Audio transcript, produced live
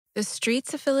The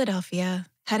streets of Philadelphia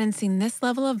hadn't seen this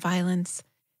level of violence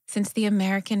since the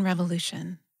American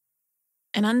Revolution.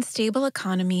 An unstable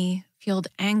economy fueled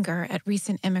anger at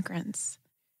recent immigrants.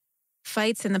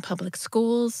 Fights in the public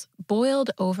schools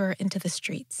boiled over into the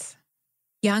streets.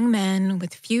 Young men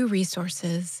with few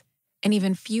resources and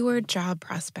even fewer job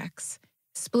prospects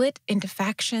split into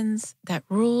factions that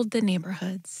ruled the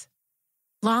neighborhoods.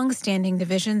 Long-standing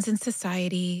divisions in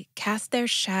society cast their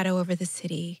shadow over the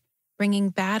city, bringing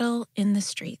battle in the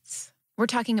streets. We're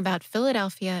talking about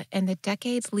Philadelphia and the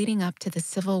decades leading up to the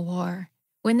Civil War,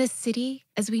 when the city,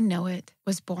 as we know it,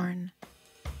 was born.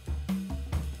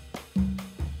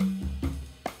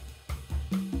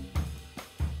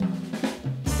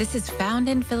 This is Found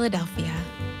in Philadelphia,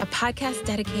 a podcast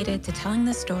dedicated to telling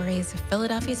the stories of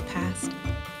Philadelphia's past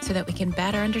so that we can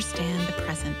better understand the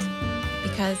present.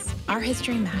 Because our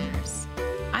history matters.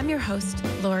 I'm your host,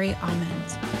 Lori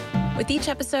Almond. With each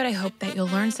episode, I hope that you'll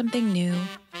learn something new,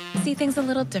 see things a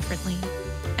little differently,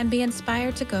 and be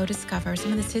inspired to go discover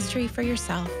some of this history for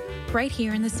yourself right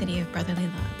here in the city of brotherly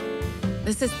love.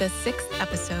 This is the 6th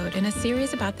episode in a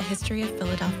series about the history of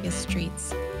Philadelphia's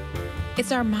streets.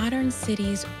 It's our modern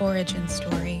city's origin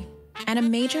story, and a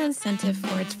major incentive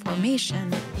for its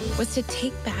formation was to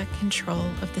take back control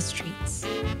of the streets.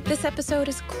 This episode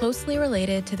is closely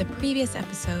related to the previous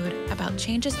episode about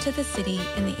changes to the city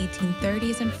in the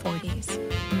 1830s and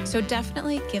 40s, so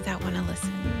definitely give that one a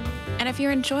listen. And if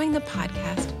you're enjoying the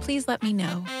podcast, please let me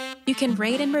know. You can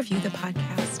rate and review the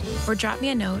podcast or drop me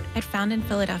a note at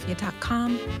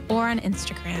foundinphiladelphia.com or on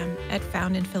Instagram at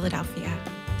foundinphiladelphia.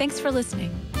 Thanks for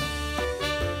listening.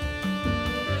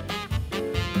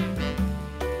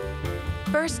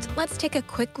 First, let's take a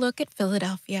quick look at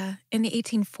Philadelphia in the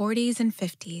 1840s and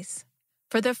 50s.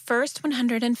 For the first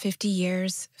 150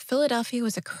 years, Philadelphia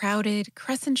was a crowded,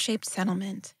 crescent-shaped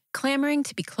settlement, clamoring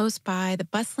to be close by the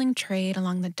bustling trade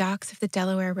along the docks of the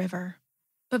Delaware River.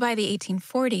 But by the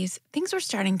 1840s, things were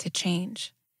starting to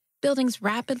change. Buildings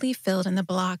rapidly filled in the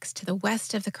blocks to the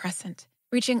west of the crescent,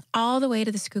 reaching all the way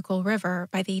to the Schuylkill River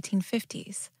by the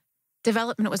 1850s.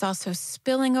 Development was also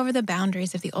spilling over the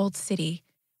boundaries of the Old City,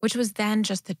 which was then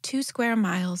just the 2 square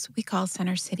miles we call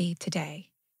Center City today.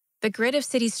 The grid of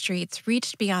city streets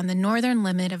reached beyond the northern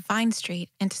limit of Vine Street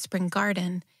into Spring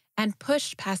Garden and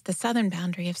pushed past the southern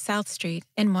boundary of South Street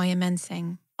in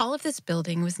Moyamensing. All of this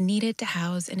building was needed to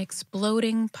house an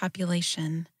exploding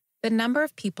population. The number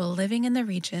of people living in the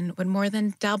region would more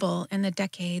than double in the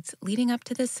decades leading up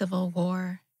to the Civil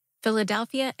War.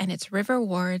 Philadelphia and its river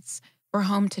wards were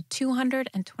home to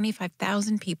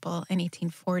 225,000 people in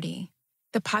 1840.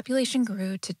 The population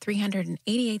grew to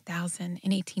 388,000 in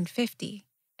 1850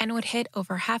 and would hit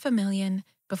over 500,000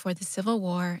 before the Civil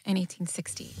War in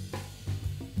 1860.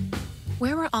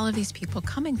 Where were all of these people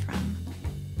coming from?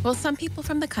 Well, some people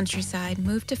from the countryside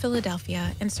moved to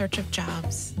Philadelphia in search of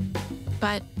jobs.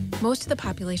 But most of the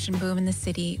population boom in the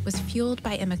city was fueled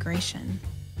by immigration.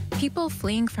 People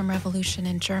fleeing from revolution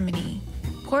in Germany,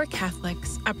 poor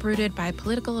Catholics uprooted by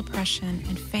political oppression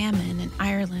and famine in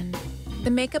Ireland. The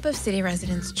makeup of city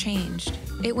residents changed.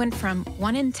 It went from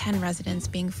 1 in 10 residents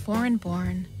being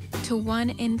foreign-born to 1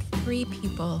 in 3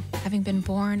 people having been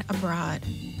born abroad.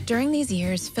 During these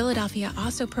years, Philadelphia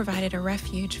also provided a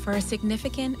refuge for a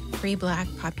significant free Black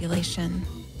population.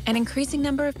 An increasing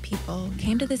number of people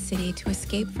came to the city to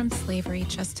escape from slavery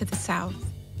just to the south.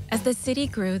 As the city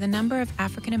grew, the number of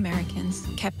African Americans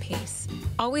kept pace,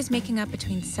 always making up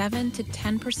between 7 to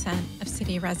 10% of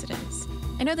city residents.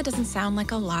 I know that doesn't sound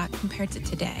like a lot compared to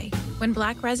today, when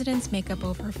Black residents make up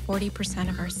over 40%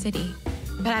 of our city.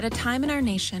 But at a time in our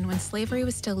nation when slavery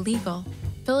was still legal,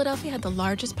 Philadelphia had the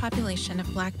largest population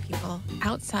of Black people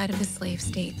outside of the slave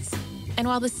states. And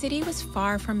while the city was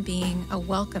far from being a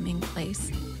welcoming place,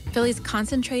 Philly's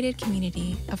concentrated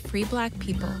community of free Black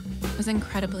people was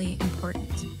incredibly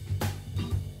important.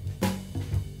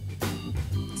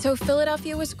 So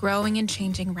Philadelphia was growing and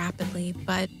changing rapidly,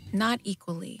 but not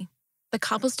equally. The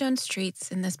cobblestone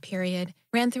streets in this period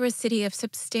ran through a city of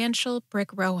substantial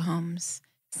brick row homes,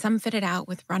 some fitted out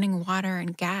with running water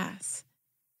and gas.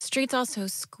 Streets also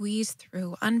squeezed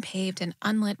through unpaved and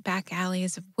unlit back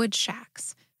alleys of wood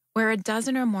shacks, where a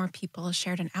dozen or more people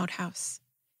shared an outhouse.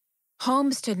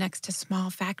 Homes stood next to small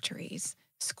factories,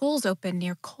 schools opened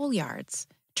near coal yards,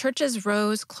 churches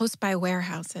rose close by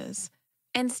warehouses,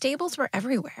 and stables were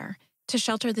everywhere to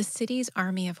shelter the city's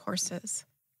army of horses.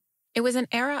 It was an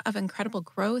era of incredible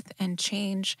growth and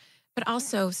change, but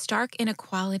also stark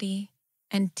inequality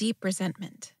and deep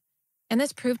resentment. And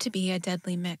this proved to be a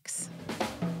deadly mix.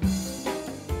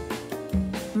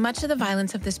 Much of the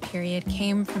violence of this period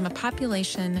came from a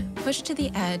population pushed to the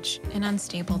edge in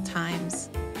unstable times.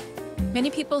 Many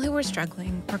people who were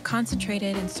struggling were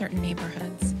concentrated in certain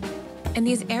neighborhoods, and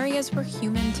these areas were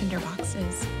human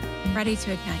tinderboxes, ready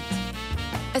to ignite.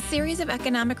 A series of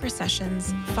economic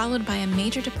recessions, followed by a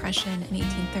major depression in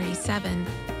 1837,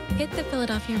 hit the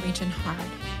Philadelphia region hard.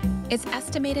 It's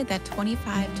estimated that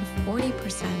 25 to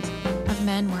 40% of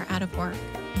men were out of work.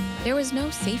 There was no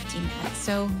safety net,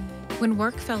 so when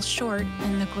work fell short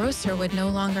and the grocer would no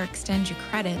longer extend you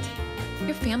credit,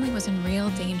 your family was in real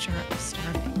danger of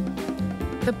starving.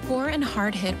 The poor and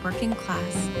hard-hit working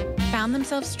class found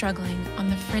themselves struggling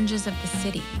on the fringes of the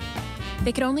city.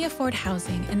 They could only afford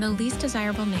housing in the least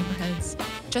desirable neighborhoods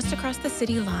just across the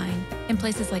city line in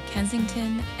places like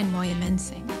Kensington and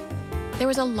Moyamensing. There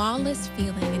was a lawless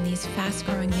feeling in these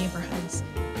fast-growing neighborhoods.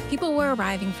 People were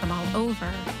arriving from all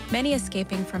over, many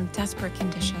escaping from desperate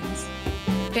conditions.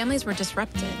 Families were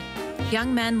disrupted.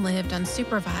 Young men lived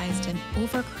unsupervised in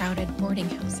overcrowded boarding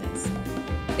houses.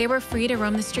 They were free to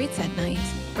roam the streets at night,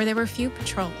 where there were few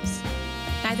patrols.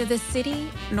 Neither the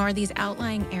city nor these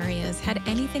outlying areas had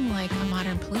anything like a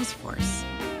modern police force.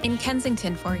 In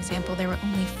Kensington, for example, there were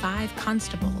only 5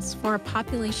 constables for a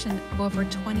population of over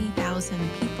 20,000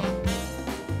 people.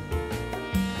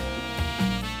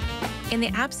 In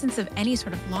the absence of any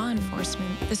sort of law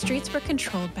enforcement, the streets were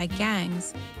controlled by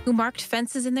gangs who marked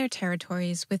fences in their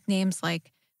territories with names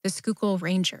like the Schuylkill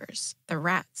Rangers, the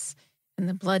Rats, and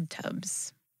the Blood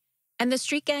Tubs. And the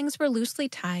street gangs were loosely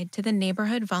tied to the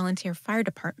neighborhood volunteer fire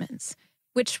departments,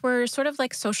 which were sort of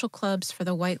like social clubs for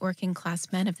the white working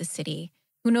class men of the city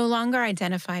who no longer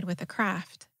identified with the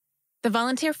craft. The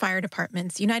volunteer fire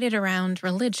departments united around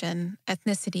religion,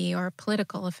 ethnicity, or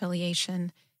political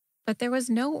affiliation, but there was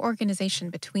no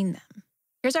organization between them.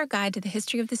 Here's our guide to the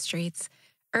history of the streets,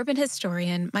 urban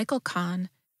historian Michael Kahn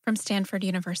from Stanford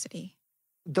University.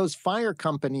 Those fire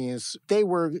companies, they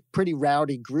were pretty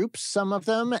rowdy groups, some of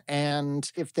them,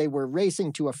 and if they were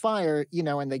racing to a fire,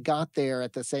 and they got there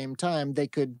at the same time, they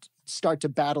could start to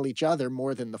battle each other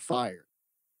more than the fire.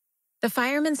 The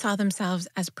firemen saw themselves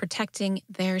as protecting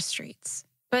their streets,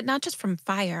 but not just from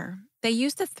fire. They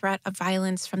used the threat of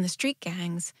violence from the street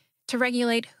gangs to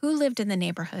regulate who lived in the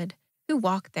neighborhood, who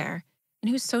walked there,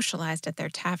 and who socialized at their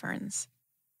taverns.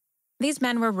 These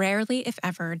men were rarely, if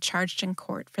ever, charged in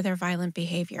court for their violent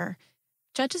behavior.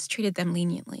 Judges treated them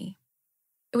leniently.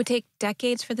 It would take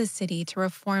decades for the city to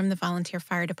reform the volunteer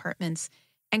fire departments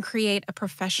and create a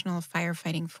professional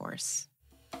firefighting force.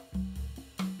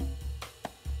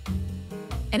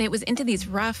 And it was into these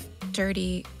rough,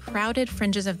 dirty, crowded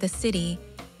fringes of the city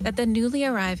that the newly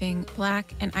arriving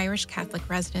Black and Irish Catholic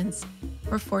residents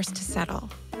were forced to settle.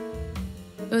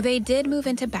 Though they did move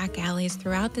into back alleys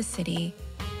throughout the city,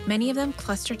 many of them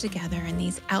clustered together in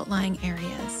these outlying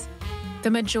areas. The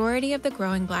majority of the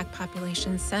growing Black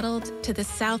population settled to the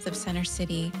south of Center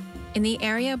City, in the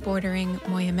area bordering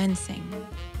Moyamensing.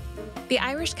 The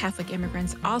Irish Catholic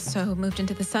immigrants also moved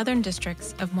into the southern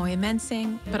districts of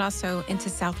Moyamensing, but also into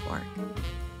Southwark.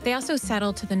 They also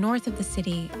settled to the north of the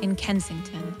city in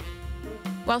Kensington.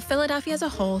 While Philadelphia as a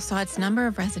whole saw its number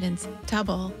of residents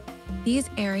double, these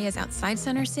areas outside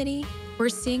Center City were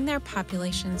seeing their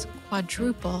populations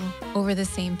quadruple over the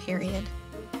same period.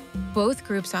 Both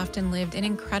groups often lived in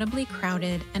incredibly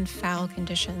crowded and foul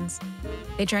conditions.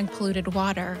 They drank polluted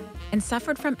water and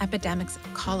suffered from epidemics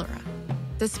of cholera.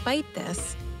 Despite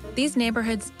this, these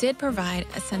neighborhoods did provide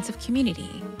a sense of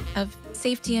community, of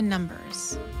safety in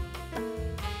numbers.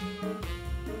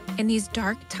 In these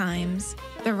dark times,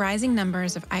 the rising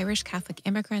numbers of Irish Catholic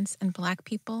immigrants and Black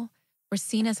people were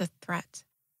seen as a threat.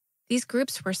 These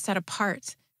groups were set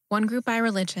apart, one group by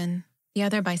religion, the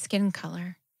other by skin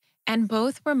color, and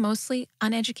both were mostly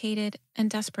uneducated and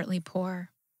desperately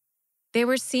poor. They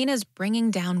were seen as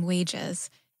bringing down wages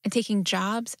and taking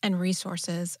jobs and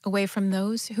resources away from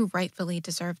those who rightfully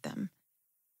deserved them.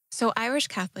 So Irish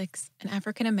Catholics and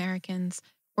African Americans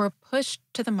were pushed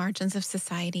to the margins of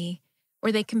society,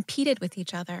 where they competed with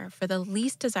each other for the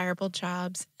least desirable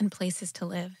jobs and places to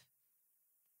live.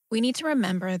 We need to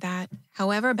remember that,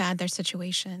 however bad their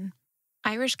situation,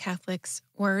 Irish Catholics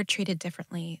were treated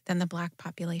differently than the Black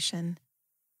population.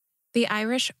 The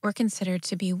Irish were considered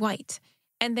to be white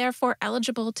and therefore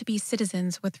eligible to be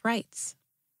citizens with rights,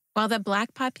 while the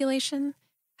Black population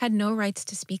had no rights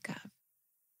to speak of.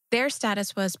 Their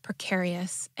status was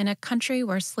precarious in a country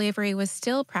where slavery was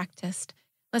still practiced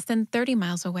less than 30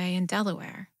 miles away in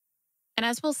Delaware. And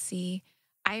as we'll see,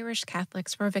 Irish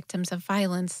Catholics were victims of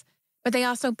violence, but they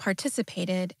also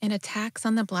participated in attacks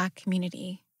on the Black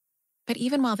community. But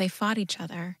even while they fought each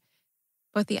other,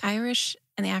 both the Irish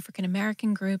and the African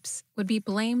American groups would be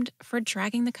blamed for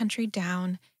dragging the country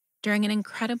down during an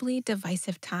incredibly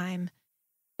divisive time,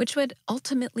 which would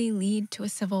ultimately lead to a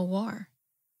civil war.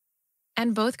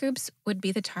 And both groups would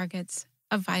be the targets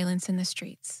of violence in the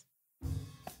streets.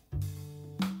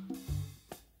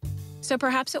 So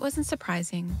perhaps it wasn't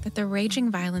surprising that the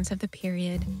raging violence of the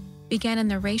period began in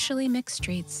the racially mixed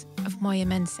streets of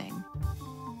Moyamensing.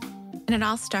 And it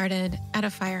all started at a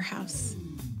firehouse.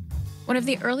 One of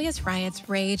the earliest riots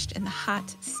raged in the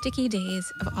hot, sticky days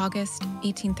of August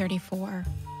 1834.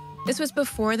 This was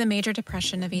before the Major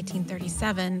Depression of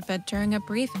 1837, but during a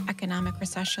brief economic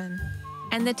recession,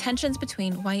 and the tensions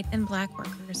between white and Black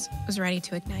workers was ready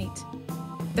to ignite.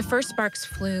 The first sparks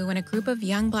flew when a group of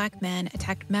young Black men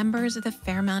attacked members of the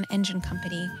Fairmount Engine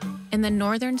Company in the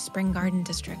northern Spring Garden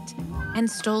district and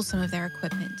stole some of their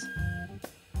equipment.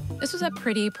 This was a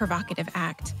pretty provocative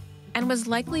act and was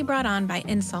likely brought on by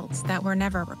insults that were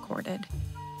never recorded.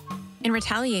 In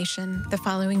retaliation, the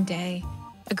following day,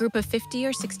 a group of 50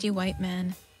 or 60 white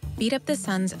men beat up the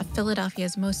sons of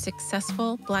Philadelphia's most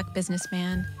successful Black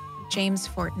businessman, James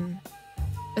Forten.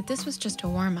 But this was just a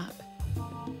warm-up.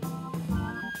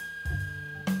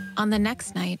 On the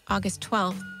next night, August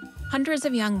 12th, hundreds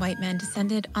of young white men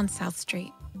descended on South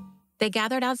Street. They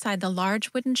gathered outside the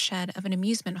large wooden shed of an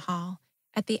amusement hall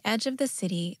at the edge of the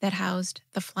city that housed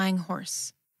the Flying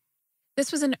Horse.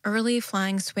 This was an early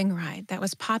flying swing ride that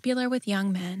was popular with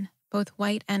young men, both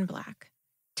white and Black,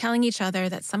 telling each other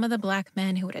that some of the Black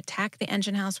men who would attack the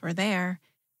engine house were there.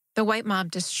 The white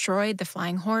mob destroyed the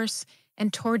Flying Horse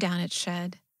and tore down its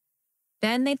shed.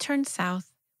 Then they turned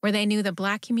south, where they knew the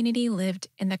Black community lived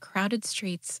in the crowded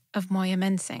streets of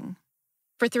Moyamensing.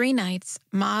 For 3 nights,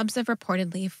 mobs of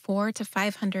reportedly 400 to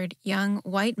 500 young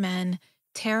white men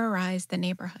terrorized the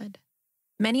neighborhood.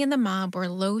 Many in the mob were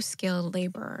low-skilled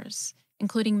laborers,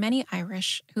 including many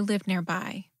Irish who lived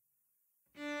nearby.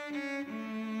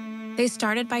 They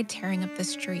started by tearing up the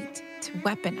street to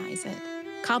weaponize it.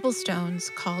 Cobblestones,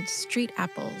 called street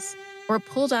apples, were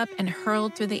pulled up and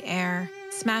hurled through the air,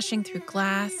 smashing through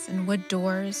glass and wood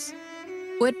doors.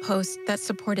 Wood posts that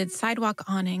supported sidewalk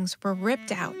awnings were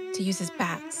ripped out to use as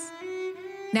bats.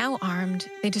 Now armed,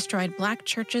 they destroyed Black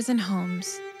churches and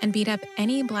homes and beat up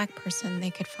any Black person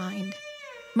they could find.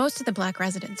 Most of the Black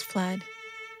residents fled.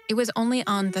 It was only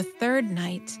on the 3rd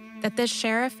night that the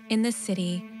sheriff in the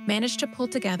city managed to pull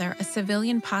together a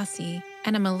civilian posse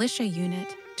and a militia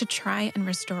unit to try and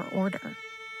restore order.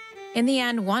 In the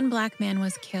end, 1 Black man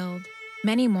was killed,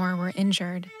 many more were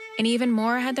injured, and even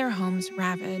more had their homes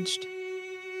ravaged.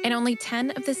 And only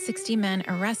 10 of the 60 men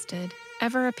arrested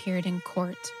ever appeared in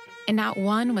court, and not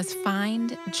one was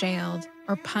fined, jailed,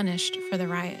 or punished for the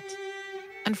riot.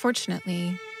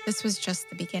 Unfortunately, this was just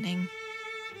the beginning.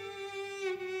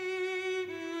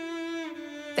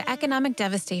 The economic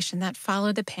devastation that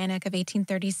followed the Panic of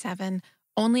 1837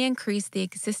 only increased the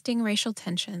existing racial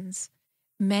tensions.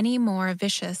 Many more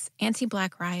vicious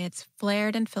anti-Black riots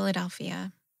flared in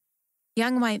Philadelphia.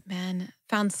 Young white men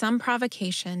found some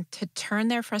provocation to turn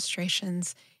their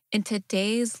frustrations into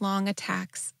days-long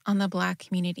attacks on the Black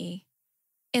community.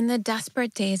 In the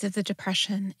desperate days of the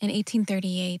Depression in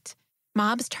 1838,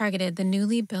 mobs targeted the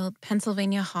newly built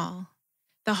Pennsylvania Hall.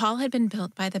 The hall had been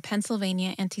built by the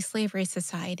Pennsylvania Anti-Slavery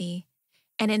Society,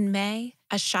 and in May,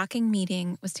 a shocking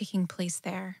meeting was taking place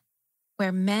there,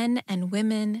 where men and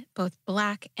women, both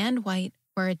Black and white,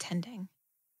 were attending.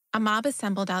 A mob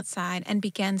assembled outside and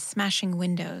began smashing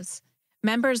windows.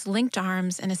 Members linked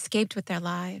arms and escaped with their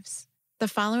lives. The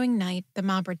following night, the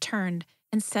mob returned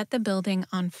and set the building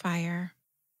on fire.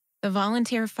 The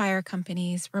volunteer fire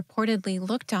companies reportedly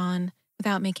looked on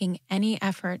without making any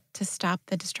effort to stop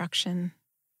the destruction.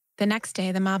 The next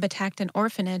day, the mob attacked an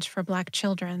orphanage for Black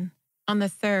children. On the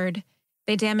 3rd,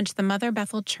 they damaged the Mother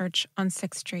Bethel Church on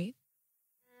 6th Street.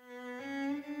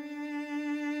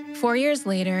 4 years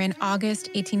later, in August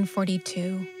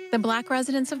 1842, the Black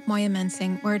residents of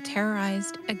Moyamensing were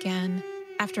terrorized again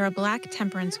after a Black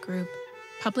temperance group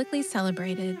publicly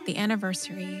celebrated the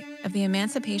anniversary of the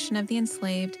emancipation of the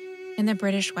enslaved in the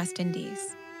British West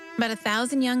Indies. About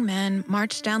 1,000 young men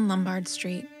marched down Lombard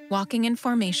Street, walking in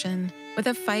formation with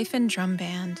a fife and drum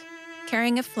band,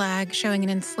 carrying a flag showing an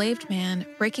enslaved man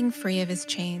breaking free of his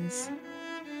chains.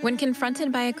 When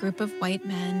confronted by a group of white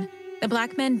men, the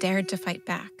Black men dared to fight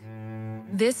back.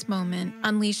 This moment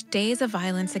unleashed days of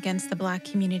violence against the Black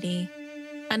community.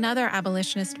 Another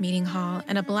abolitionist meeting hall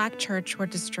and a Black church were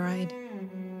destroyed.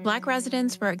 Black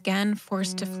residents were again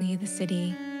forced to flee the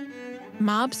city.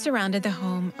 Mobs surrounded the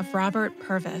home of Robert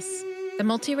Purvis, the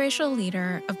multiracial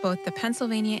leader of both the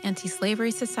Pennsylvania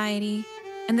Anti-Slavery Society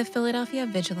and the Philadelphia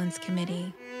Vigilance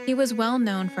Committee. He was well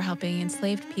known for helping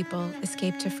enslaved people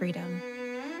escape to freedom.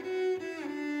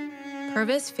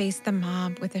 Purvis faced the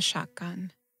mob with a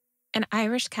shotgun. An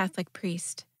Irish Catholic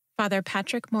priest, Father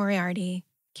Patrick Moriarty,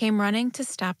 came running to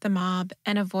stop the mob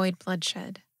and avoid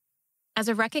bloodshed. As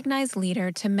a recognized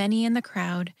leader to many in the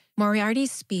crowd,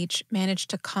 Moriarty's speech managed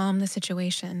to calm the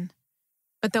situation.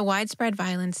 But the widespread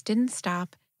violence didn't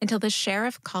stop until the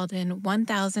sheriff called in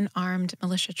 1,000 armed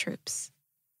militia troops.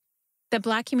 The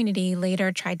Black community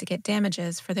later tried to get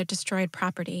damages for their destroyed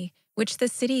property, which the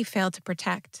city failed to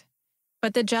protect.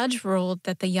 But the judge ruled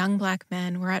that the young Black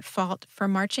men were at fault for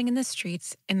marching in the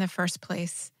streets in the first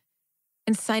place,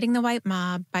 inciting the white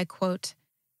mob by, quote,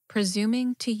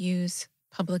 presuming to use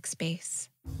public space.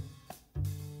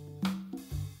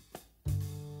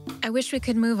 I wish we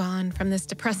could move on from this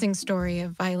depressing story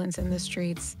of violence in the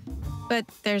streets, but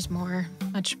there's more,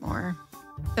 much more.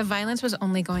 The violence was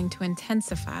only going to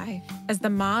intensify as the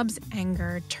mob's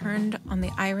anger turned on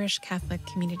the Irish Catholic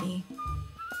community.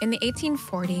 In the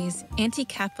 1840s,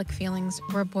 anti-Catholic feelings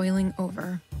were boiling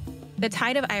over. The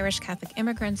tide of Irish Catholic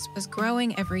immigrants was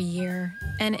growing every year,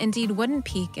 and indeed wouldn't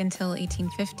peak until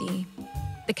 1850.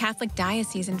 The Catholic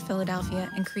diocese in Philadelphia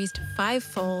increased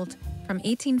fivefold from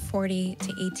 1840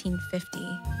 to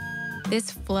 1850. This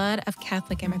flood of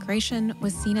Catholic immigration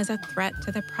was seen as a threat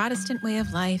to the Protestant way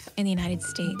of life in the United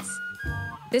States.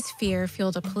 This fear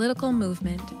fueled a political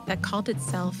movement that called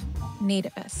itself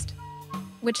nativist,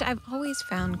 which I've always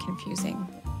found confusing.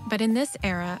 But in this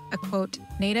era, a, quote,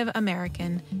 Native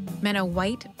American meant a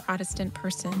white Protestant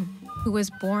person who was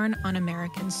born on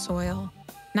American soil,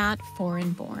 not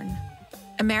foreign-born.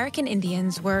 American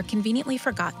Indians were conveniently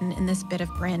forgotten in this bit of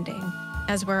branding,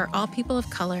 as were all people of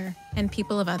color and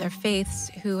people of other faiths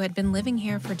who had been living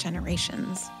here for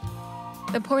generations.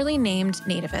 The poorly named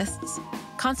nativists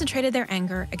concentrated their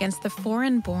anger against the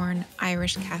foreign-born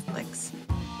Irish Catholics.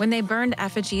 When they burned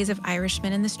effigies of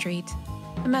Irishmen in the street,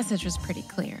 the message was pretty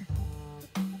clear.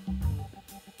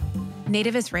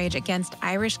 Nativist rage against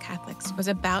Irish Catholics was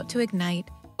about to ignite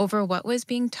over what was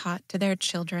being taught to their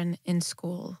children in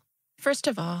school. First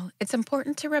of all, it's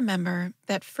important to remember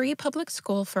that free public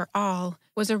school for all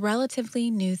was a relatively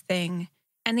new thing,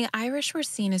 and the Irish were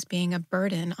seen as being a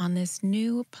burden on this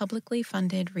new publicly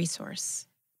funded resource.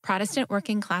 Protestant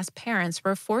working-class parents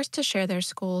were forced to share their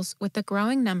schools with the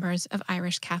growing numbers of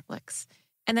Irish Catholics,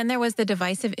 and then there was the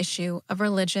divisive issue of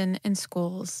religion in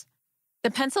schools. The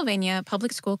Pennsylvania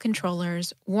public school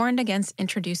controllers warned against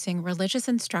introducing religious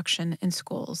instruction in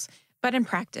schools, but in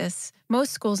practice,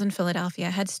 most schools in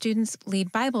Philadelphia had students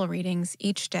lead Bible readings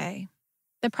each day.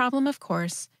 The problem, of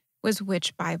course, was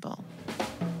which Bible.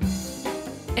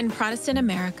 In Protestant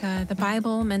America, the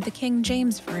Bible meant the King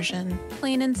James Version,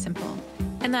 plain and simple,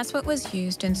 and that's what was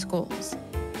used in schools.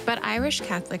 But Irish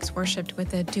Catholics worshipped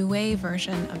with a Douay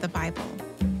version of the Bible.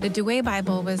 The Douay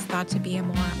Bible was thought to be a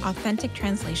more authentic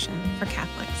translation for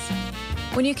Catholics.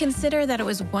 When you consider that it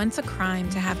was once a crime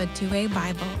to have a Douay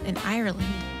Bible in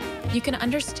Ireland, you can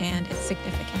understand its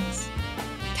significance.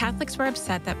 Catholics were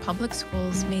upset that public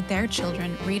schools made their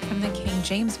children read from the King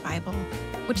James Bible,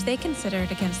 which they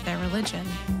considered against their religion.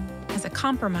 As a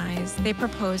compromise, they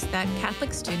proposed that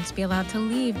Catholic students be allowed to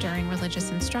leave during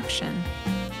religious instruction.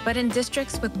 But in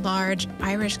districts with large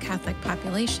Irish Catholic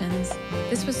populations,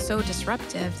 this was so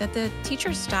disruptive that the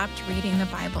teachers stopped reading the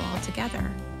Bible altogether.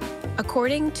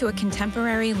 According to a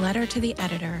contemporary letter to the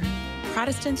editor,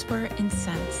 Protestants were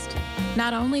incensed.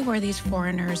 Not only were these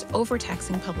foreigners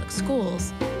overtaxing public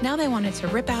schools, now they wanted to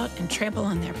rip out and trample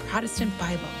on their Protestant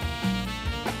Bible.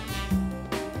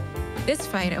 This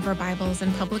fight over Bibles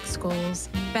in public schools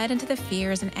fed into the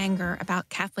fears and anger about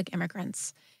Catholic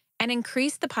immigrants and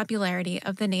increased the popularity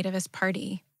of the Nativist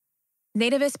Party.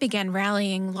 Nativists began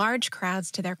rallying large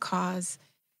crowds to their cause.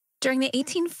 During the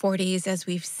 1840s, as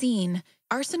we've seen,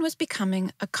 arson was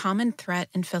becoming a common threat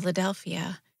in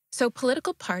Philadelphia. So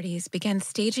political parties began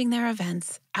staging their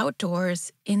events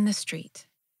outdoors in the street.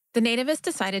 The nativists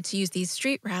decided to use these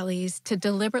street rallies to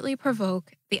deliberately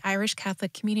provoke the Irish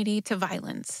Catholic community to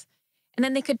violence. And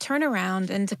then they could turn around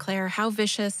and declare how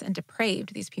vicious and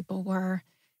depraved these people were.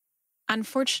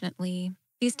 Unfortunately,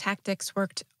 these tactics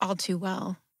worked all too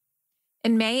well.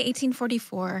 In May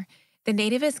 1844, the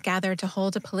nativists gathered to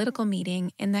hold a political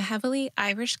meeting in the heavily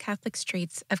Irish Catholic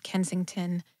streets of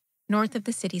Kensington, north of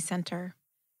the city center.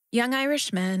 Young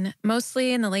Irish men,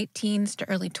 mostly in the late teens to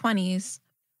early 20s,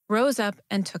 rose up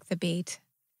and took the bait.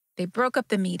 They broke up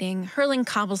the meeting, hurling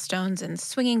cobblestones and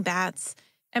swinging bats,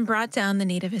 and brought down the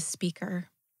nativist speaker.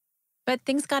 But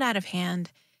things got out of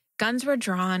hand. Guns were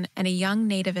drawn, and a young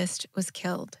nativist was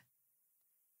killed.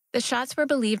 The shots were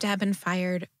believed to have been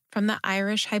fired from the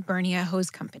Irish Hibernia Hose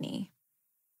Company.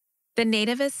 The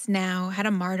nativists now had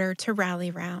a martyr to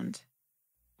rally round.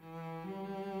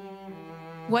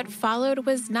 What followed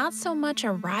was not so much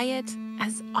a riot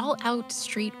as all-out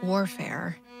street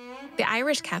warfare. The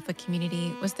Irish Catholic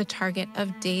community was the target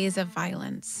of days of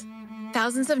violence.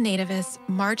 Thousands of nativists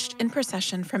marched in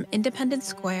procession from Independence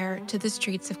Square to the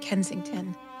streets of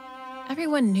Kensington.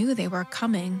 Everyone knew they were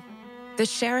coming. The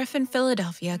sheriff in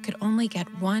Philadelphia could only get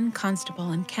one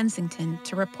constable in Kensington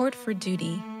to report for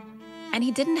duty, and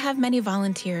he didn't have many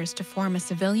volunteers to form a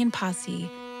civilian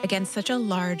posse against such a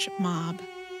large mob.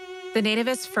 The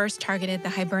nativists first targeted the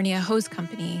Hibernia Hose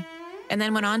Company and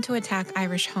then went on to attack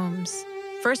Irish homes,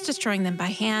 first destroying them by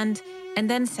hand and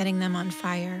then setting them on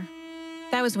fire.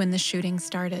 That was when the shooting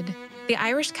started. The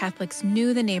Irish Catholics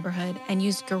knew the neighborhood and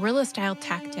used guerrilla-style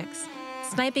tactics,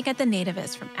 sniping at the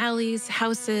nativists from alleys,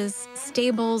 houses,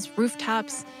 stables,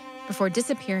 rooftops, before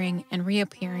disappearing and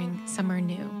reappearing somewhere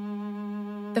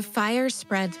new. The fire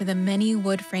spread through the many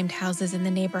wood-framed houses in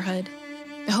the neighborhood.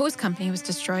 The hose company was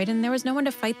destroyed and there was no one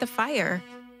to fight the fire.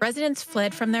 Residents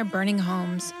fled from their burning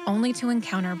homes, only to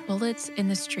encounter bullets in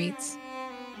the streets.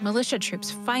 Militia troops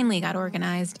finally got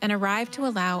organized and arrived to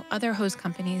allow other hose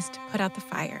companies to put out the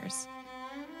fires.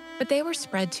 But they were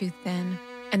spread too thin,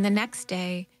 and the next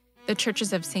day, the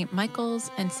churches of St. Michael's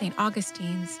and St.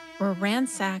 Augustine's were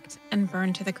ransacked and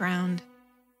burned to the ground.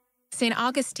 St.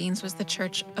 Augustine's was the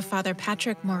church of Father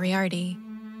Patrick Moriarty,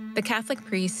 the Catholic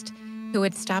priest who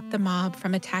had stopped the mob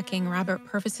from attacking Robert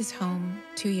Purvis's home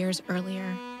 2 years earlier.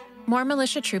 More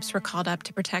militia troops were called up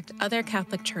to protect other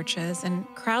Catholic churches, and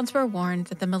crowds were warned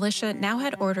that the militia now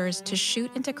had orders to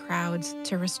shoot into crowds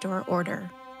to restore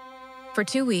order. For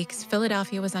 2 weeks,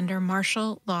 Philadelphia was under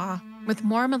martial law, with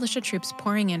more militia troops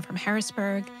pouring in from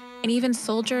Harrisburg, and even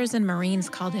soldiers and Marines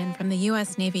called in from the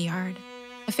U.S. Navy Yard.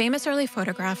 A famous early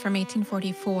photograph from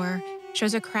 1844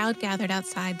 shows a crowd gathered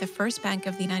outside the First Bank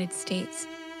of the United States,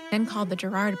 then called the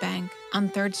Girard Bank, on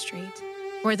 3rd Street,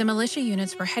 where the militia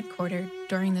units were headquartered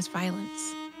during this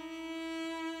violence.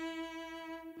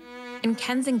 In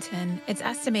Kensington, it's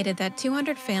estimated that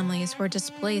 200 families were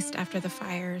displaced after the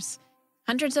fires.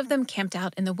 Hundreds of them camped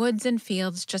out in the woods and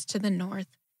fields just to the north,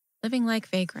 living like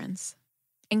vagrants.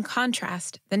 In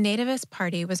contrast, the Nativist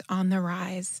Party was on the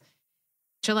rise.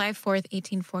 July 4th,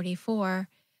 1844,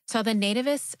 saw the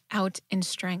Nativists out in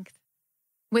strength,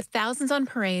 with thousands on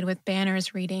parade with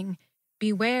banners reading,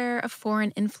 "Beware of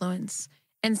foreign influence,"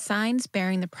 and signs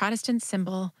bearing the Protestant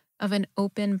symbol of an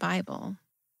open Bible.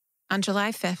 On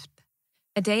July 5th,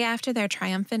 a day after their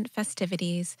triumphant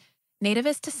festivities,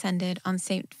 Nativists descended on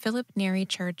St. Philip Neri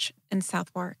Church in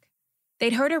Southwark.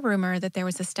 They'd heard a rumor that there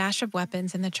was a stash of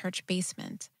weapons in the church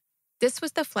basement. This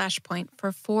was the flashpoint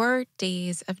for 4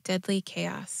 days of deadly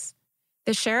chaos.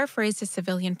 The sheriff raised a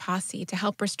civilian posse to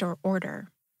help restore order.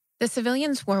 The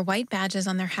civilians wore white badges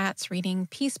on their hats reading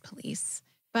 "Peace Police,"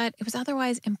 but it was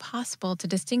otherwise impossible to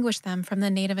distinguish them from the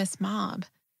nativist mob.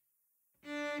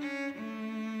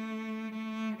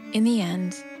 In the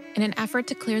end, in an effort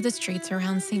to clear the streets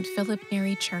around St. Philip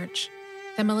Neri Church,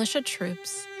 the militia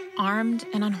troops, armed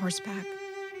and on horseback,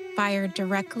 fired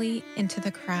directly into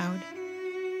the crowd.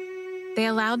 They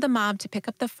allowed the mob to pick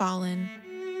up the fallen,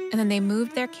 and then they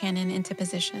moved their cannon into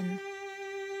position.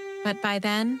 But by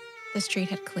then, the street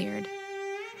had cleared.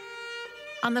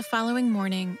 On the following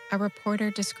morning, a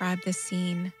reporter described the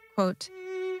scene, quote,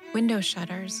 "Window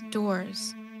shutters,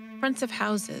 doors, fronts of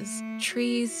houses,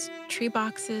 trees, tree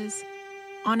boxes,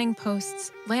 awning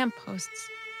posts, lamp posts,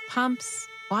 pumps,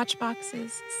 watch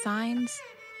boxes, signs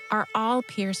are all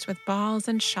pierced with balls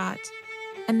and shot,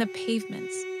 and the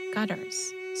pavements,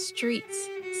 gutters, streets,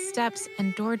 steps,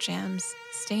 and door jambs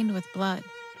stained with blood."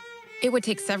 It would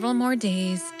take several more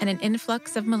days and an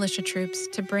influx of militia troops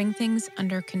to bring things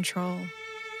under control.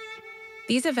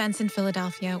 These events in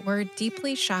Philadelphia were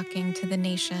deeply shocking to the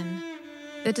nation.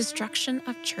 The destruction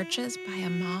of churches by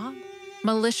a mob,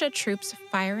 militia troops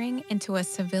firing into a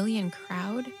civilian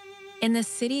crowd in the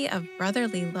city of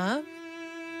brotherly love.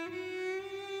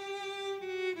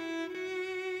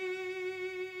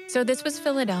 So this was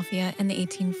Philadelphia in the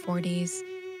 1840s,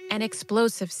 an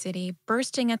explosive city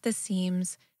bursting at the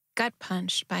seams,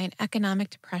 gut-punched by an economic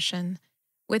depression,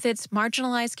 with its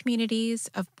marginalized communities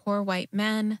of poor white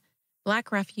men, Black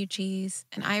refugees,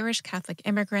 and Irish Catholic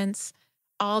immigrants,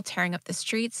 all tearing up the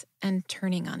streets and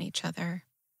turning on each other,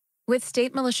 with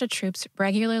state militia troops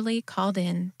regularly called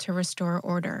in to restore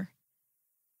order.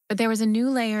 But there was a new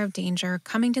layer of danger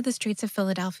coming to the streets of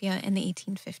Philadelphia in the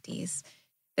 1850s.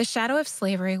 The shadow of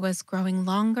slavery was growing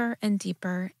longer and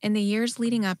deeper in the years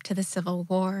leading up to the Civil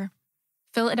War.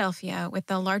 Philadelphia, with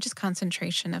the largest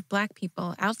concentration of Black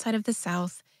people outside of the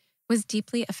South, was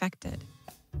deeply affected.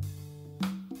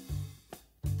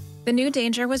 The new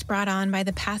danger was brought on by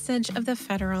the passage of the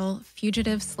Federal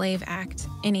Fugitive Slave Act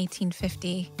in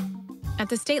 1850. At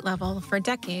the state level, for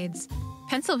decades,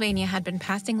 Pennsylvania had been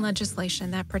passing legislation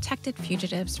that protected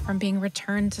fugitives from being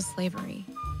returned to slavery.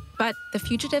 But the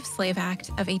Fugitive Slave Act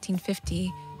of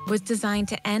 1850 was designed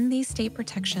to end these state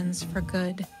protections for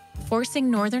good, forcing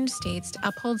northern states to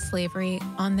uphold slavery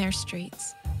on their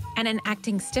streets and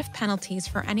enacting stiff penalties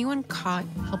for anyone caught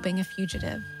helping a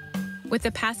fugitive. With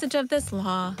the passage of this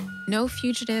law, no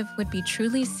fugitive would be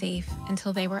truly safe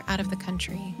until they were out of the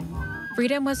country.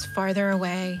 Freedom was farther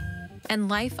away, and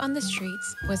life on the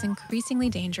streets was increasingly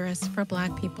dangerous for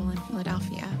Black people in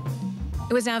Philadelphia.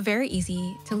 It was now very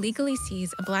easy to legally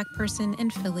seize a Black person in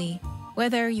Philly,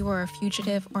 whether you were a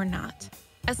fugitive or not.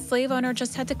 A slave owner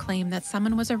just had to claim that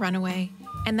someone was a runaway,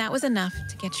 and that was enough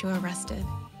to get you arrested.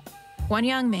 One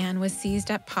young man was seized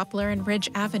at Poplar and Ridge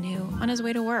Avenue on his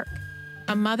way to work.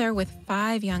 A mother with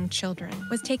 5 young children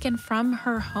was taken from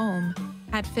her home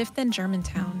at 5th and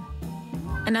Germantown.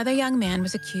 Another young man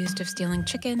was accused of stealing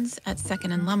chickens at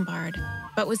 2nd and Lombard,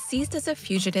 but was seized as a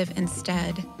fugitive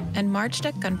instead and marched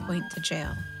at gunpoint to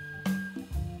jail.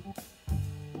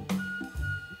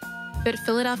 But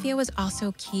Philadelphia was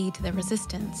also key to the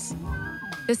resistance.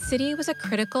 The city was a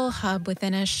critical hub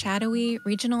within a shadowy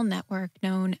regional network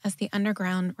known as the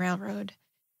Underground Railroad.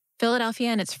 Philadelphia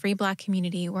and its free Black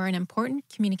community were an important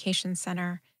communications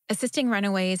center, assisting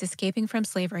runaways escaping from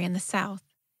slavery in the South.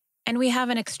 And we have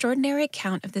an extraordinary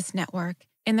account of this network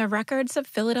in the records of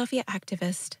Philadelphia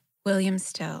activist William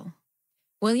Still.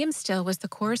 William Still was the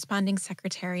corresponding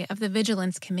secretary of the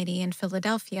Vigilance Committee in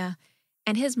Philadelphia,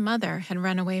 and his mother had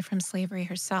run away from slavery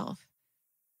herself.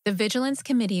 The Vigilance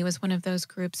Committee was one of those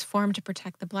groups formed to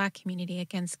protect the Black community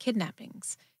against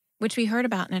kidnappings, which we heard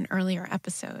about in an earlier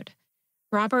episode.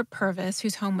 Robert Purvis,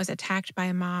 whose home was attacked by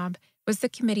a mob, was the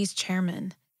committee's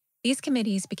chairman. These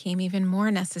committees became even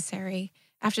more necessary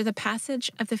after the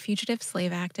passage of the Fugitive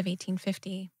Slave Act of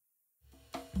 1850.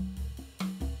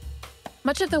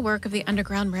 Much of the work of the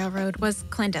Underground Railroad was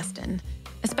clandestine,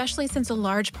 especially since a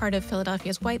large part of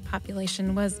Philadelphia's white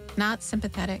population was not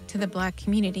sympathetic to the Black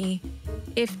community,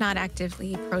 if not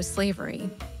actively pro-slavery.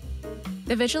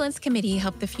 The Vigilance Committee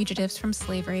helped the fugitives from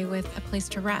slavery with a place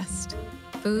to rest,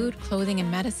 food, clothing, and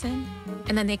medicine,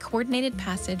 and then they coordinated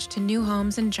passage to new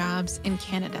homes and jobs in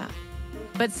Canada.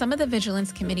 But some of the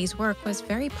Vigilance Committee's work was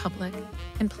very public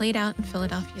and played out in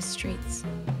Philadelphia's streets.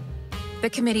 The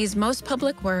committee's most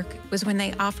public work was when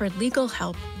they offered legal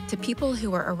help to people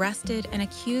who were arrested and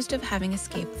accused of having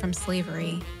escaped from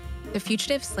slavery. The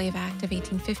Fugitive Slave Act of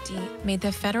 1850 made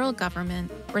the federal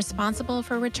government responsible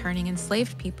for returning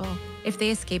enslaved people if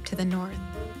they escaped to the North.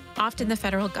 Often the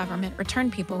federal government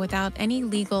returned people without any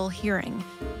legal hearing,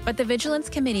 but the Vigilance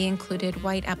Committee included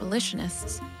white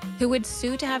abolitionists who would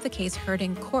sue to have the case heard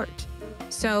in court.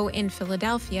 So in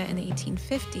Philadelphia in the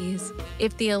 1850s,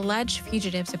 if the alleged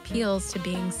fugitives' appeals to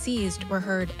being seized were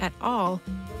heard at all,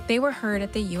 they were heard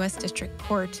at the U.S. District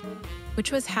Court,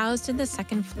 which was housed in the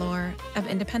second floor of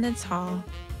Independence Hall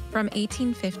from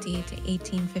 1850 to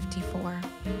 1854.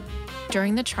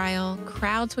 During the trial,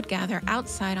 crowds would gather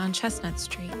outside on Chestnut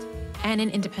Street and in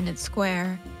Independence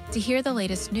Square to hear the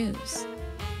latest news.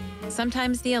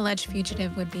 Sometimes the alleged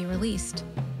fugitive would be released,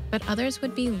 but others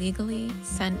would be legally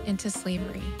sent into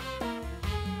slavery.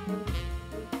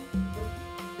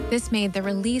 This made the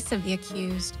release of the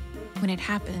accused, when it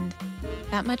happened,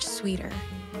 that much sweeter.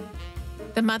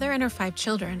 The mother and her 5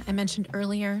 children I mentioned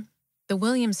earlier, the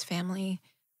Williams family,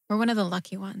 were one of the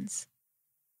lucky ones.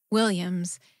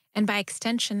 Williams, and by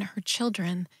extension her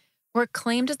children, were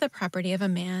claimed as the property of a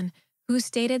man who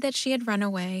stated that she had run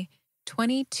away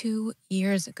 22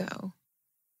 years ago.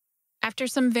 After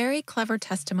some very clever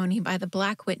testimony by the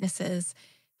Black witnesses,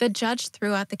 the judge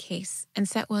threw out the case and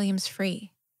set Williams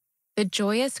free. The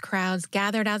joyous crowds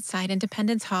gathered outside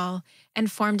Independence Hall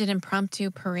and formed an impromptu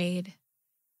parade.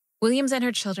 Williams and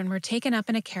her children were taken up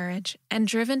in a carriage and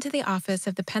driven to the office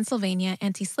of the Pennsylvania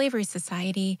Anti-Slavery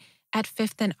Society at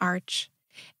 5th and Arch,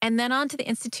 and then on to the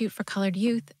Institute for Colored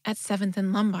Youth at 7th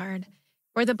and Lombard,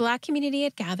 where the Black community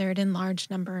had gathered in large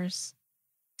numbers.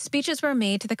 Speeches were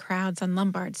made to the crowds on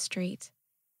Lombard Street.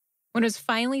 When it was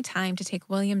finally time to take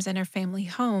Williams and her family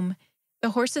home,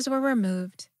 the horses were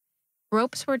removed,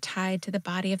 ropes were tied to the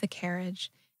body of the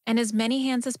carriage, and as many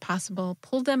hands as possible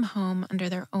pulled them home under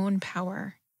their own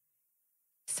power.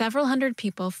 Several hundred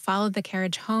people followed the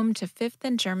carriage home to 5th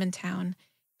and Germantown,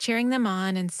 cheering them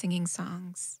on and singing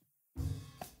songs.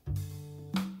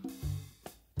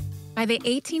 By the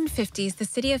 1850s, the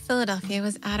city of Philadelphia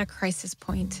was at a crisis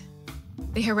point.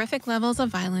 The horrific levels of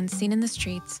violence seen in the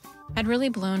streets had really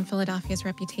blown Philadelphia's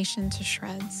reputation to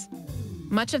shreds.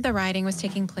 Much of the rioting was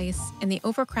taking place in the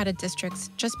overcrowded districts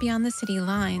just beyond the city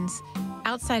lines,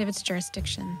 outside of its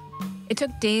jurisdiction. It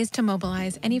took days to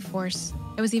mobilize any force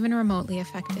that was even remotely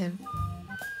effective.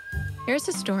 Here's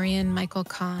historian Michael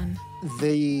Kahn.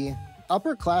 The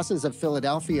upper classes of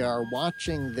Philadelphia are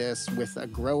watching this with a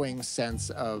growing sense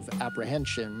of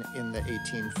apprehension in the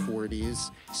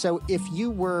 1840s. So if you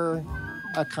were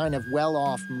a kind of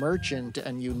well-off merchant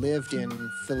and you lived in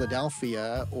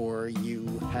Philadelphia, or you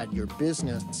had your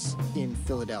business in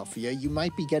Philadelphia, you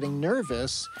might be getting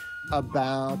nervous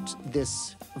about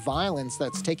this violence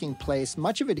that's taking place,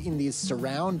 much of it in these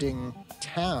surrounding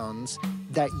towns,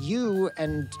 that you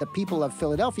and the people of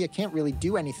Philadelphia can't really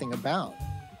do anything about.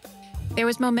 There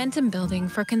was momentum building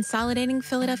for consolidating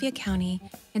Philadelphia County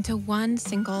into one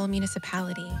single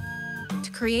municipality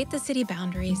to create the city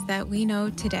boundaries that we know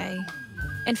today.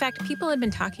 In fact, people had been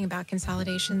talking about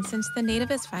consolidation since the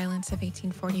nativist violence of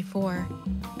 1844.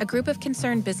 A group of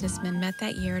concerned businessmen met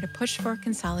that year to push for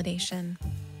consolidation.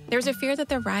 There was a fear that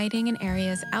the rioting in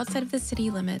areas outside of the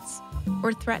city limits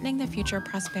were threatening the future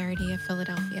prosperity of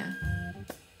Philadelphia.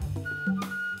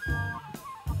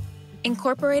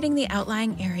 Incorporating the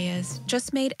outlying areas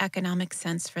just made economic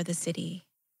sense for the city.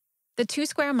 The 2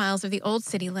 square miles of the old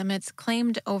city limits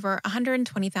claimed over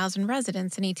 120,000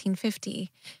 residents in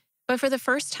 1850, but for the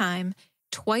first time,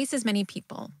 twice as many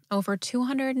people, over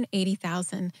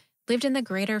 280,000, lived in the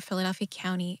greater Philadelphia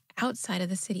County outside of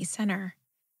the city center.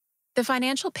 The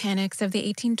financial panics of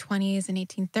the 1820s and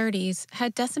 1830s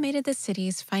had decimated the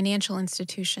city's financial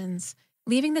institutions,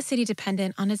 leaving the city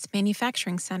dependent on its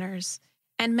manufacturing centers,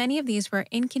 and many of these were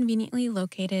inconveniently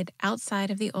located outside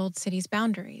of the old city's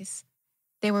boundaries.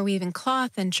 They were weaving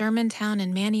cloth in Germantown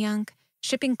and Manayunk,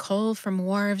 shipping coal from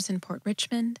wharves in Port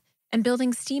Richmond, and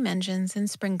building steam engines in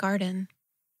Spring Garden.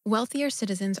 Wealthier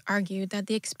citizens argued that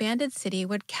the expanded city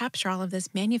would capture all of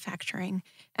this manufacturing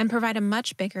and provide a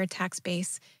much bigger tax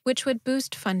base, which would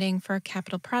boost funding for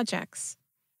capital projects.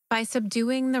 By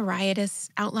subduing the riotous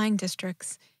outlying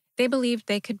districts, they believed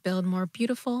they could build more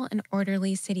beautiful and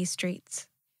orderly city streets.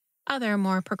 Other,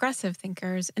 more progressive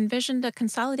thinkers envisioned a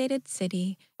consolidated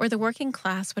city where the working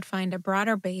class would find a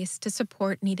broader base to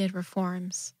support needed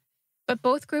reforms. But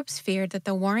both groups feared that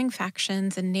the warring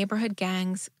factions and neighborhood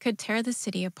gangs could tear the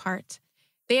city apart.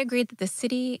 They agreed that the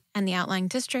city and the outlying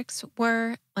districts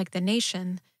were, like the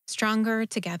nation, stronger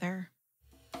together.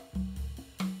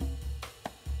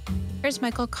 Here's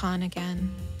Michael Kahn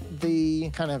again. The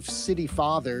kind of city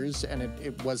fathers, and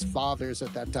it was fathers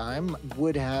at that time,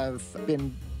 would have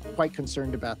been quite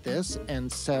concerned about this,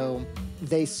 and so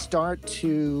they start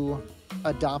to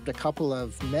adopt a couple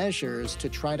of measures to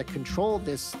try to control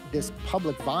this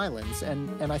public violence,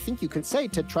 and I think you could say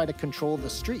to try to control the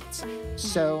streets.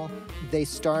 So they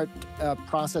start a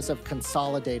process of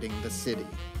consolidating the city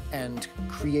and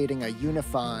creating a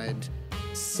unified,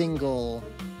 single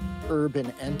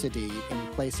urban entity in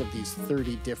place of these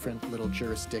 30 different little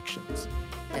jurisdictions.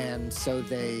 And so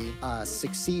they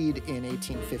succeed in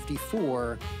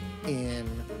 1854 in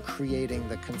creating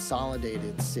the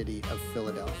consolidated city of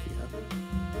Philadelphia.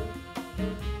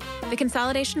 The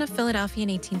consolidation of Philadelphia in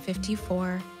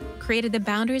 1854 created the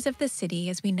boundaries of the city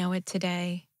as we know it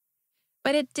today.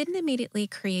 But it didn't immediately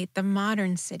create the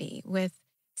modern city with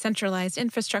centralized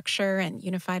infrastructure and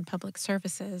unified public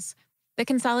services. The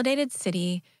consolidated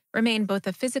city remained both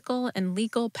a physical and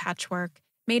legal patchwork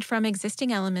made from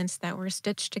existing elements that were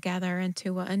stitched together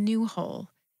into a new whole.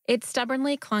 It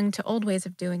stubbornly clung to old ways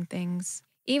of doing things,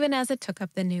 even as it took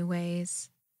up the new ways.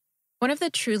 One of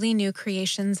the truly new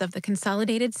creations of the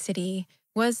consolidated city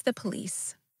was the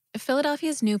police.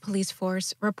 Philadelphia's new police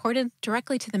force reported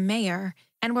directly to the mayor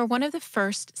and were one of the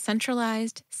first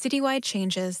centralized, citywide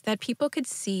changes that people could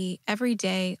see every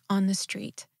day on the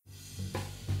street.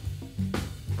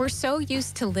 We're so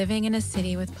used to living in a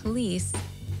city with police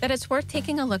that it's worth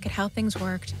taking a look at how things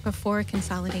worked before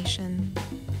consolidation.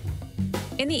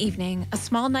 In the evening, a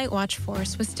small night watch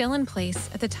force was still in place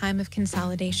at the time of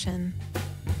consolidation.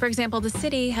 For example, the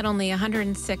city had only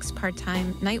 106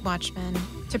 part-time night watchmen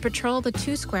to patrol the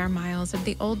 2 square miles of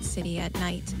the old city at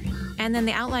night, and then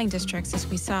the outlying districts, as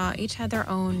we saw, each had their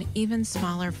own, even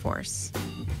smaller force.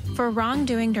 For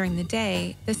wrongdoing during the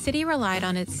day, the city relied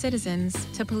on its citizens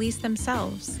to police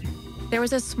themselves. There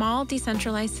was a small,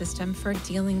 decentralized system for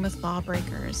dealing with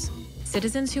lawbreakers.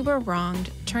 Citizens who were wronged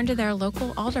turned to their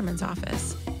local alderman's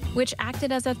office, which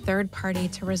acted as a third party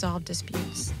to resolve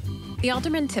disputes. The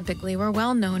aldermen typically were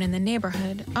well known in the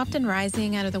neighborhood, often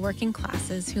rising out of the working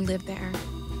classes who lived there.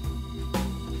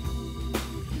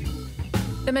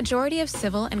 The majority of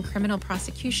civil and criminal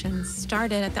prosecutions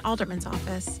started at the alderman's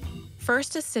office.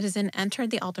 First, a citizen entered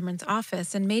the alderman's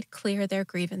office and made clear their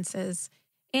grievances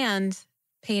and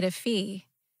paid a fee.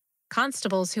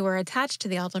 Constables who were attached to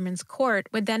the alderman's court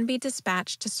would then be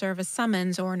dispatched to serve a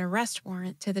summons or an arrest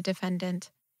warrant to the defendant.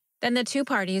 Then the two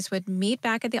parties would meet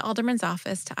back at the alderman's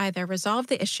office to either resolve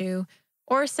the issue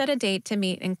or set a date to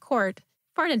meet in court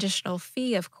for an additional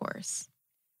fee, of course.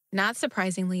 Not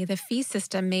surprisingly, the fee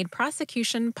system made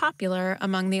prosecution popular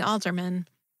among the aldermen.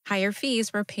 Higher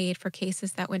fees were paid for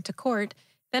cases that went to court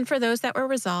than for those that were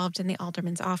resolved in the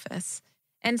alderman's office.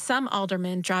 And some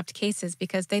aldermen dropped cases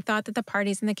because they thought that the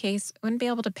parties in the case wouldn't be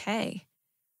able to pay.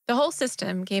 The whole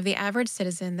system gave the average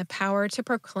citizen the power to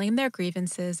proclaim their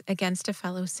grievances against a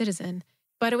fellow citizen,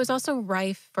 but it was also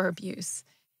rife for abuse.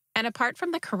 And apart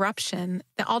from the corruption,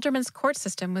 the alderman's court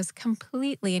system was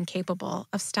completely incapable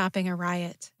of stopping a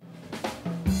riot.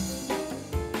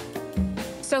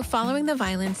 So following the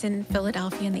violence in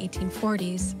Philadelphia in the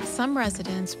 1840s, some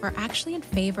residents were actually in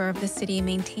favor of the city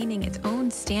maintaining its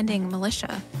own standing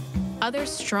militia. Others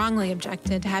strongly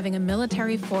objected to having a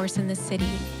military force in the city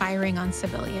firing on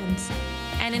civilians,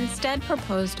 and instead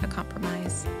proposed a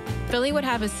compromise. Philly would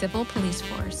have a civil police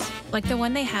force, like the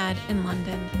one they had in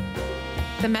London.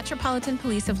 The Metropolitan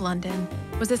Police of London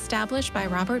was established by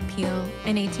Robert Peel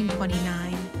in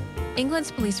 1829.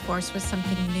 England's police force was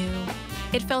something new.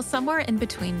 It fell somewhere in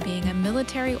between being a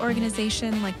military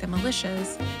organization like the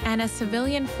militias and a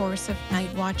civilian force of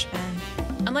night watchmen.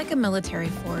 Unlike a military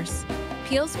force,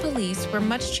 Peel's police were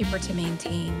much cheaper to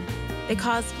maintain. They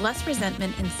caused less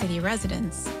resentment in city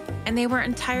residents, and they were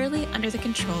entirely under the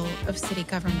control of city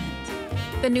government.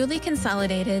 The newly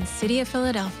consolidated City of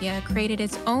Philadelphia created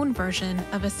its own version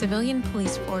of a civilian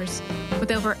police force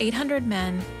with over 800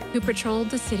 men who patrolled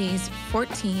the city's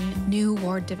 14 new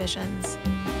ward divisions.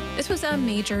 This was a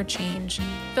major change.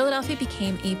 Philadelphia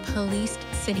became a policed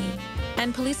city,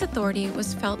 and police authority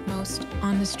was felt most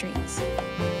on the streets.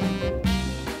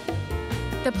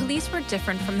 The police were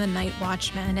different from the night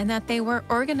watchmen in that they were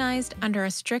organized under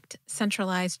a strict,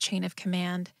 centralized chain of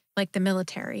command, like the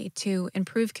military, to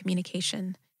improve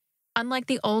communication. Unlike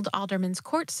the old alderman's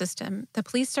court system, the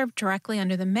police served directly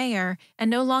under the mayor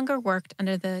and no longer worked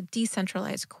under the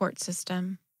decentralized court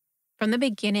system. From the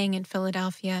beginning in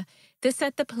Philadelphia, this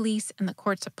set the police and the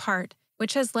courts apart,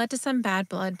 which has led to some bad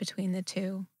blood between the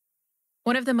two.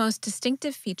 One of the most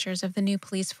distinctive features of the new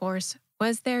police force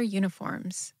was their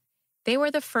uniforms. They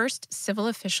were the first civil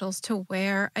officials to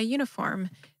wear a uniform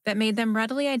that made them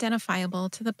readily identifiable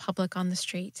to the public on the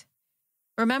street.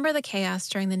 Remember the chaos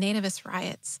during the Nativist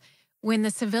riots, when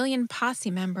the civilian posse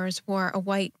members wore a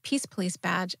white Peace Police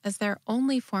badge as their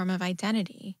only form of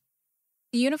identity.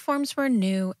 The uniforms were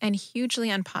new and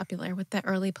hugely unpopular with the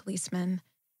early policemen.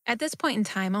 At this point in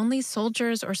time, only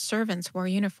soldiers or servants wore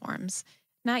uniforms,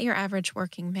 not your average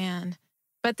working man.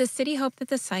 But the city hoped that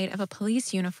the sight of a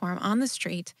police uniform on the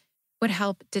street would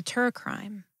help deter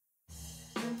crime.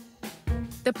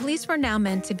 The police were now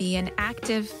meant to be an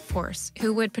active force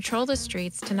who would patrol the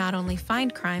streets to not only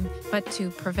find crime, but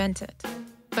to prevent it.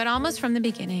 But almost from the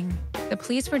beginning, the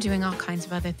police were doing all kinds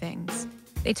of other things.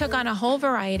 They took on a whole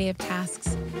variety of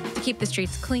tasks to keep the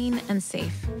streets clean and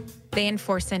safe. They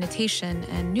enforced sanitation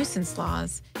and nuisance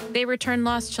laws. They returned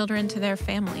lost children to their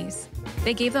families.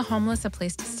 They gave the homeless a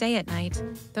place to stay at night,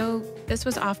 though this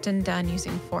was often done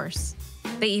using force.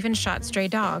 They even shot stray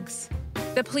dogs.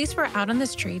 The police were out on the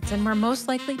streets and were most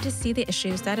likely to see the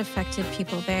issues that affected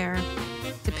people there.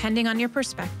 Depending on your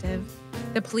perspective,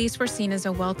 the police were seen as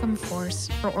a welcome force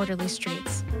for orderly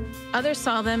streets. Others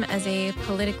saw them as a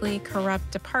politically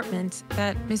corrupt department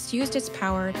that misused its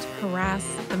power to harass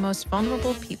the most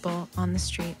vulnerable people on the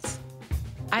streets.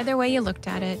 Either way you looked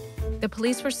at it, the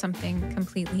police were something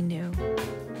completely new.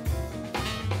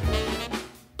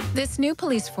 This new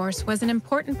police force was an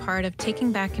important part of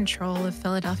taking back control of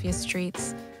Philadelphia's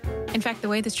streets. In fact, the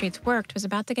way the streets worked was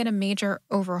about to get a major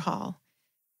overhaul.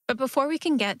 But before we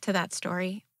can get to that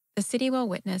story, the city will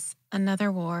witness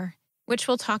another war, which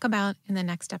we'll talk about in the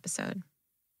next episode.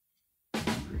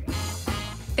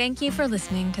 Thank you for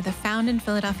listening to the Found in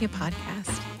Philadelphia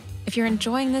podcast. If you're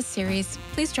enjoying this series,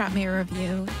 please drop me a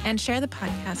review and share the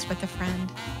podcast with a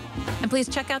friend. And please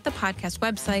check out the podcast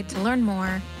website to learn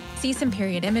more, see some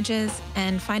period images,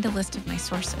 and find a list of my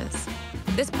sources.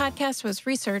 This podcast was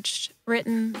researched,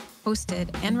 written, hosted,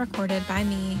 and recorded by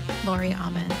me, Lori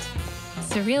Ament.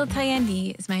 Cyril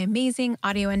Tayandi is my amazing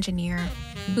audio engineer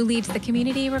who leads the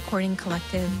Community Recording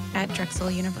Collective at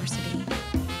Drexel University.